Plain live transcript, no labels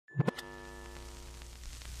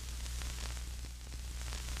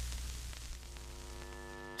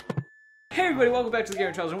Hey everybody, welcome back to the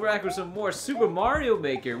TheGamerTrials, and we're back with some more Super Mario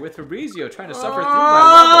Maker with Fabrizio trying to suffer through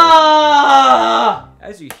my level.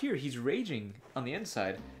 As you hear, he's raging on the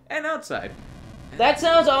inside and outside. That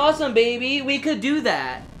sounds awesome, baby. We could do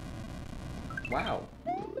that. Wow.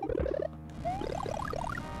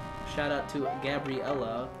 Shout out to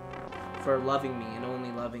Gabriella for loving me and only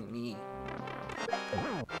loving me.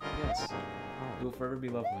 Yes. You will forever be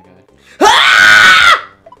loved, my guy.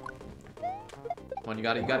 Come on, you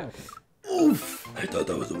got it, you got it. Oof! I thought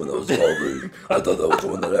that was the one that was falling. I thought that was the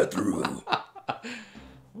one that I threw.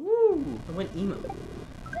 Woo! I went emo.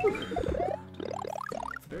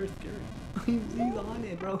 It's very scary. He's on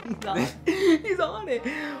it, bro. He's on it. He's on it.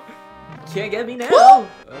 Can't get me now. Oh,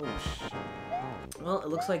 shit. Well, it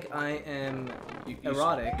looks like I am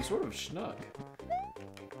erotic. You sort of snuck.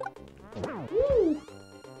 Woo!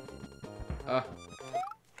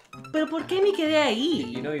 Pero ¿por qué me quedé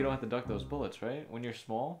ahí? You know you don't have to duck those bullets, right? When you're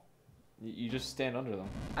small, you just stand under them.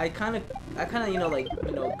 I kind of, you know, like,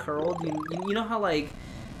 curled. You know how, like,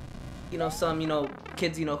 some,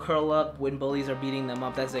 kids, curl up when bullies are beating them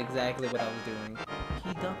up. That's exactly what I was doing.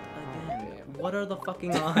 He ducked again. Damn. What are the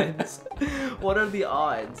fucking odds? What are the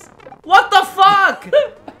odds? What the fuck?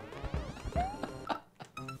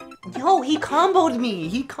 Yo, he comboed me.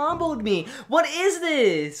 He comboed me. What is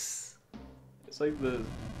this? It's like the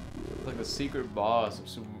secret boss of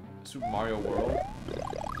Super Mario World.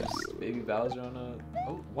 Just baby Bowser on a...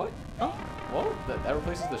 Oh, what? Oh. Well, that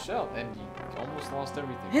replaces the shell, and you almost lost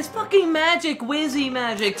everything. His fucking magic, whizzy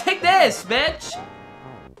magic. Take this, bitch.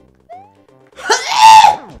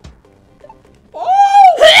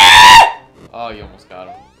 Oh, you almost got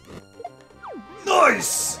him.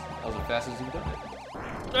 Nice! That was the fastest you've done it.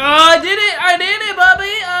 I did it! I did it,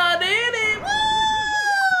 Bobby! I did it!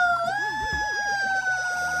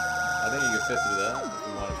 I think you can fit through that if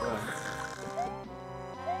you want to try.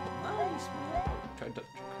 Nice, Try to...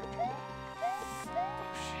 Oh,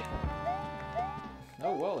 shit.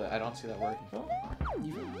 Oh, well, I don't see that working. Oh.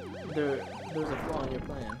 There's a flaw in your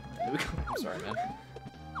plan. There we go. I'm sorry, man.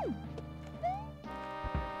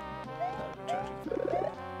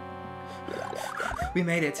 We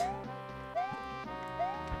made it.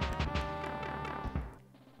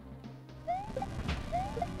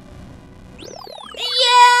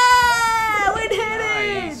 Yeah! We did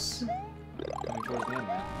Nice. it! Coming towards the end,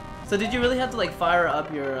 man. So did you really have to like fire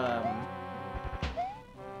up your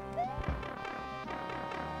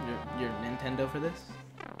Nintendo for this?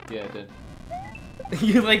 Yeah, I did.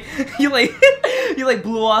 you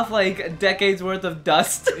blew off like decades worth of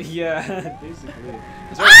dust. Yeah, basically.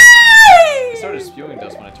 I started spewing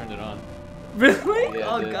dust when I turned it on. Really?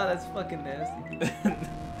 Yeah, oh god, that's fucking nasty.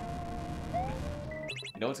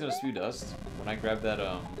 You know what's gonna spew dust? When I grab that,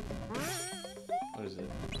 what is it?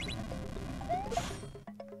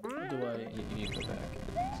 You need to go back.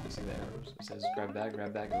 So you see the arrows? It says grab that, go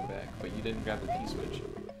back. But you didn't grab the P-switch.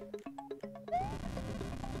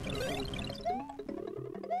 You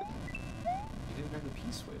didn't grab the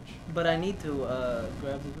P-switch. But I need to,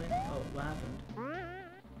 grab the win. Oh, what happened?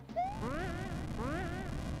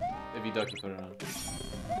 If you duck, you put it on.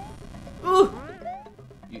 Ooh!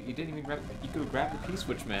 You didn't even grab. You could have grabbed the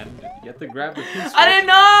P-switch, man. You have to grab the P-switch. I didn't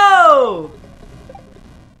know!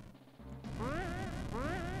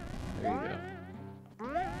 There you go.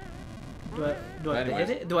 Do I have to hit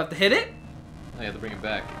it? Do I have to hit it? Oh, you have to bring it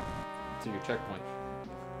back to your checkpoint.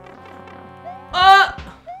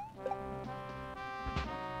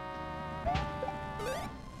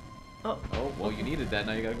 Oh, well, you needed that.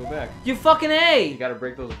 Now you gotta go back. you fucking A! You gotta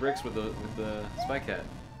break those bricks with the spike hat.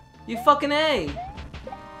 You fucking A!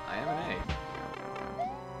 I am an A.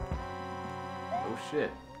 Oh shit.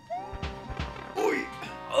 Oi!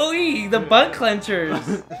 Oi, the butt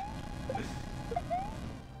clenchers!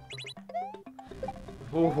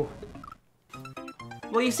 Oh.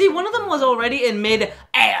 Well, you see, one of them was already in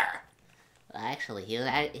mid-air. Actually, he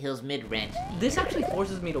was mid-range. This actually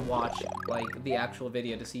forces me to watch, like, the actual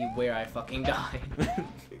video to see where I fucking died.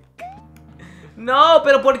 No,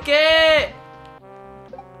 pero ¿por qué?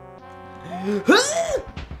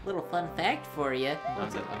 Little fun fact for you.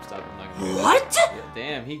 I'm stopping. I'm not gonna do that. What? Yeah,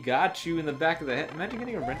 damn, he got you in the back of the head. Imagine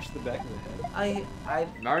getting a wrench to the back of the head.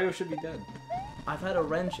 Mario should be dead. I've had a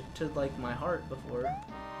wrench to, like, my heart before.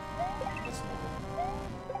 That's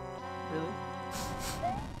Really?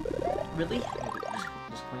 Really?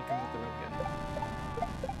 just clank him with the red guy.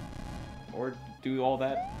 Or do all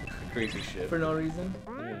that crazy shit. For no reason?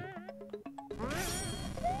 Yeah.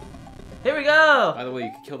 Here we go! By the way,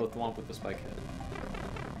 you can kill the thwomp with the spike head.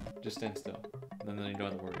 Just stand still. And then you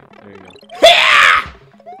join the workout. There you go.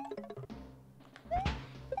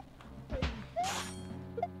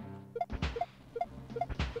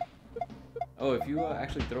 Oh, if you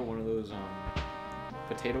actually throw one of those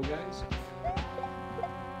potato guys,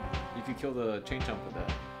 you could kill the chain chomp with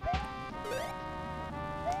that.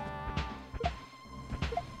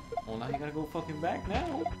 Well, now you gotta go fucking back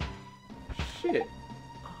now. Shit.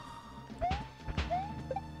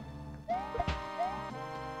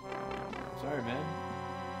 Sorry, man.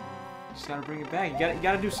 You just gotta bring it back. You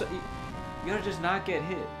gotta do something. You gotta just not get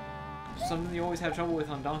hit. Something you always have trouble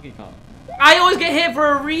with on Donkey Kong. I always get hit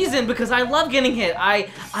for a reason because I love getting hit. I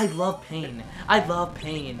love pain. I love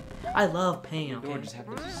pain. I love pain. Your door Okay. just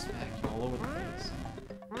happens to smack you all over the face.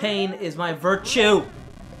 Pain is my virtue.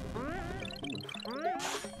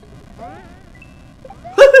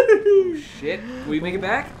 Shit. Will we make it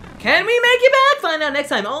back? Can we make it back? Find out next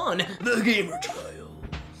time on The Gamer Trials.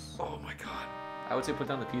 Oh my god. I would say put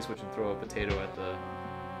down the P switch and throw a potato at the...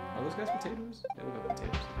 Are those guys potatoes? They look like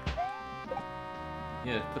potatoes.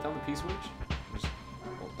 Yeah, put down the P switch. Just...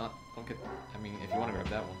 Well, don't get... I mean, if you want to grab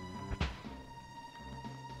that one.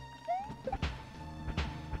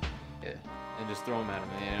 Yeah. And just throw them at him.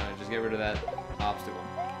 You know, just get rid of that obstacle.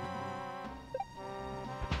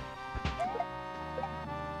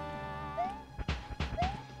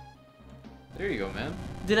 There you go, man.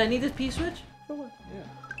 Did I need this P switch? For what? Yeah.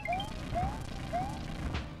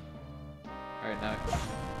 Alright, now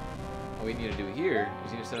all we need to do here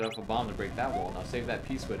is you need to set up a bomb to break that wall. Now save that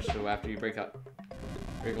P switch so after you break on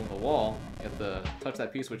the wall, you have to touch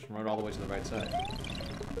that P switch and run all the way to the right side.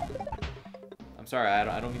 I'm sorry,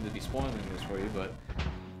 I don't mean to be spoiling this for you, but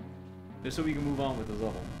just so we can move on with this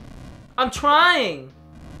level. I'm trying.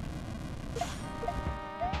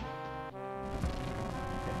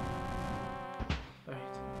 Alright.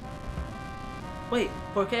 Wait,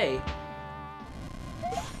 por qué?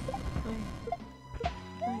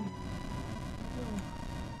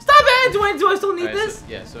 Stop it! Do I still need Alright, this? So,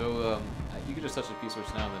 yeah, so you can just touch the P switch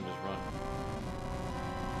now and then just run.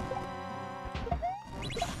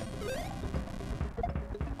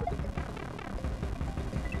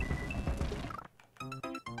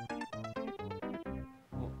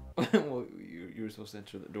 Well, you were supposed to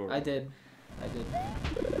enter the door. I did.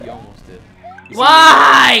 You almost did. You see,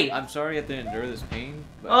 Why? I'm sorry you have to endure this pain,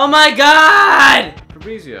 but Oh my god!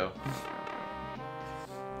 Fabrizio.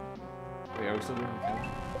 Wait, are we still doing the count?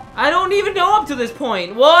 I don't even know up to this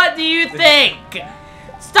point. What do you think?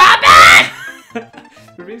 Stop it!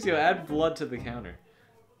 Fabrizio, add blood to the counter.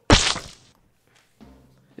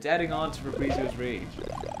 It's adding on to Fabrizio's rage.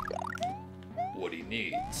 What he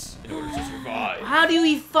needs in order to survive. How do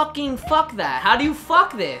you fucking fuck that? How do you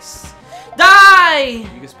fuck this? Die!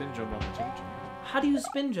 You can spin jump on the chain jump. How do you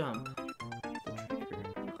spin jump?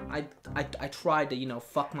 I tried to, you know,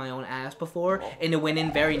 fuck my own ass before, and it went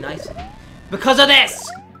in very nicely. Because of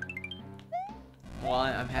this! Well,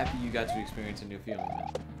 I'm happy you got to experience a new feeling,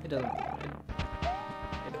 man. It doesn't.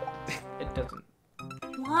 It doesn't.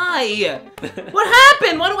 Why? What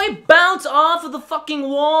happened? Why do I bounce off of the fucking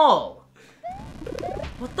wall?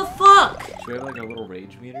 What the fuck? Should we have like a little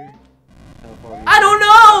rage meter? How far we I don't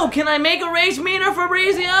know! Can I make a rage meter,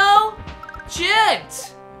 Fabrizio?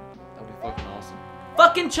 Shit! That'd be fucking awesome.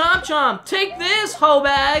 Fucking chomp chomp! Take this, hoe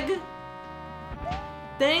bag!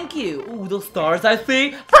 Thank you. Ooh, those stars I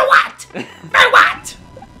see. For what? For what?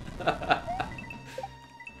 Cause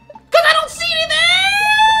I don't see anything!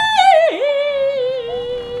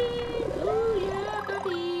 Oh yeah,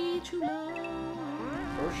 baby, true love.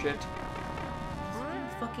 Oh shit. Does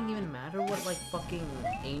it fucking even matter what like fucking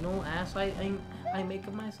anal ass I make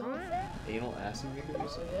of myself? Anal ass and maker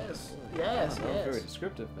yourself? Yes. Yes, That was yes. very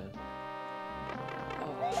descriptive, man.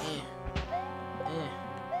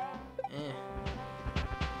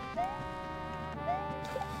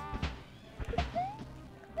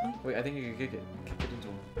 Wait, I think you can kick it. Kick it into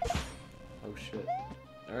him. Oh shit.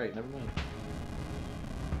 Alright, never mind.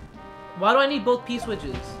 Why do I need both P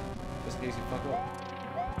switches? Just in case you fuck up.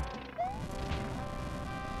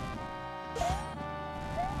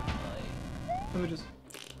 Let me just.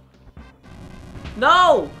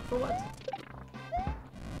 No! For what?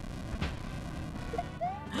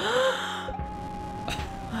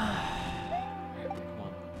 Come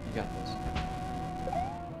on, you got this.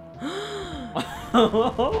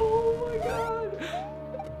 Oh my god!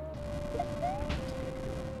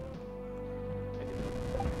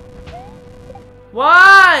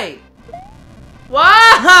 Why?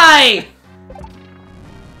 Why?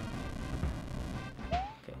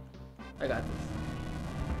 Okay, I got this.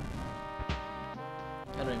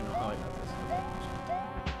 I don't even know how I got this.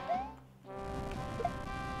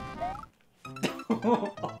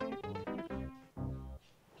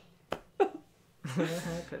 What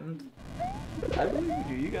happened? I believe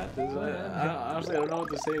you. You got this. Honestly, I don't know what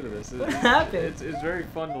to say to this. What happened? It's very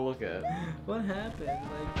fun to look at. What happened?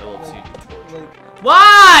 Like, I love seeing you torture.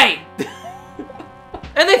 why?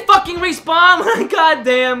 And they fucking respawn when I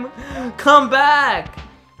goddamn come back.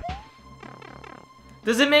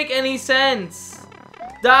 Does it make any sense?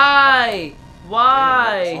 Die!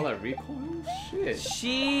 Why? All that recoil? Shit.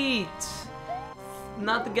 Sheet.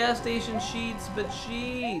 Not the gas station sheets, but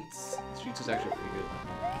sheets. Streets is actually pretty good.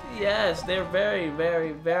 Yes, they're very,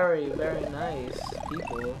 very, very, very nice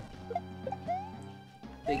people.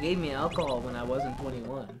 They gave me alcohol when I wasn't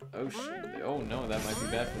 21. Oh shit. Oh no, that might be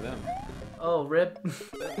bad for them. Oh, rip. Wait,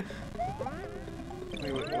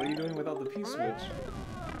 what are you doing without the P-switch?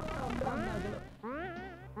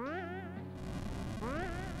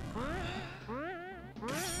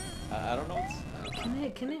 I don't know what's...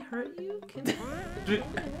 Can it hurt you? Can it...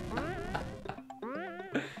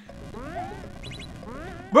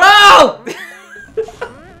 Bro!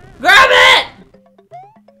 Grab it!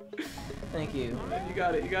 Thank you. You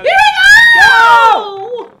got it, you got Here it. we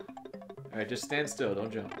go! Alright, just stand still,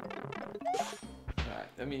 don't jump. Alright,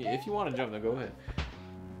 I mean, if you want to jump, then go ahead.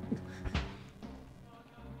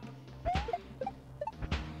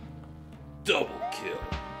 Double kill.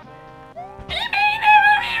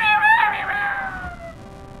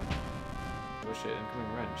 Oh shit,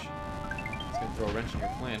 incoming wrench. It's gonna throw a wrench in your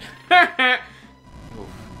plan. Oof.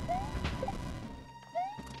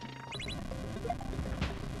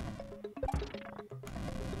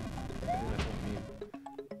 I think that's what we need.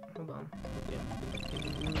 Hold on.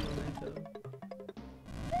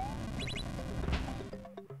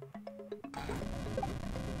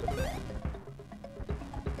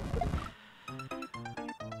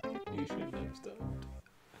 You should have stopped.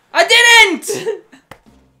 I didn't!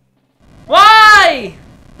 Why?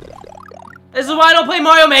 This is why I don't play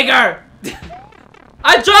Mario Maker!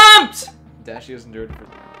 I jumped! Dashi has endured for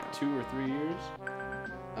 2 or 3 years.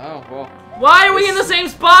 Oh, well. Why are we in the same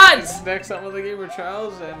spots? Next up on the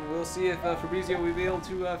GamerTrials, and we'll see if Fabrizio will be able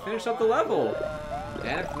to finish up the level.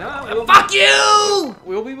 And if not, Fuck you!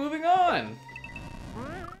 We'll be moving on.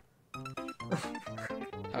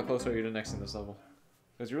 How close are you to next in this level?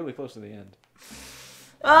 Because you're really close to the end.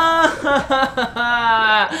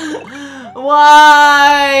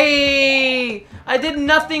 Why? I did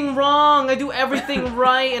nothing wrong. I do everything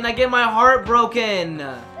right, and I get my heart broken.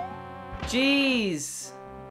 Jeez.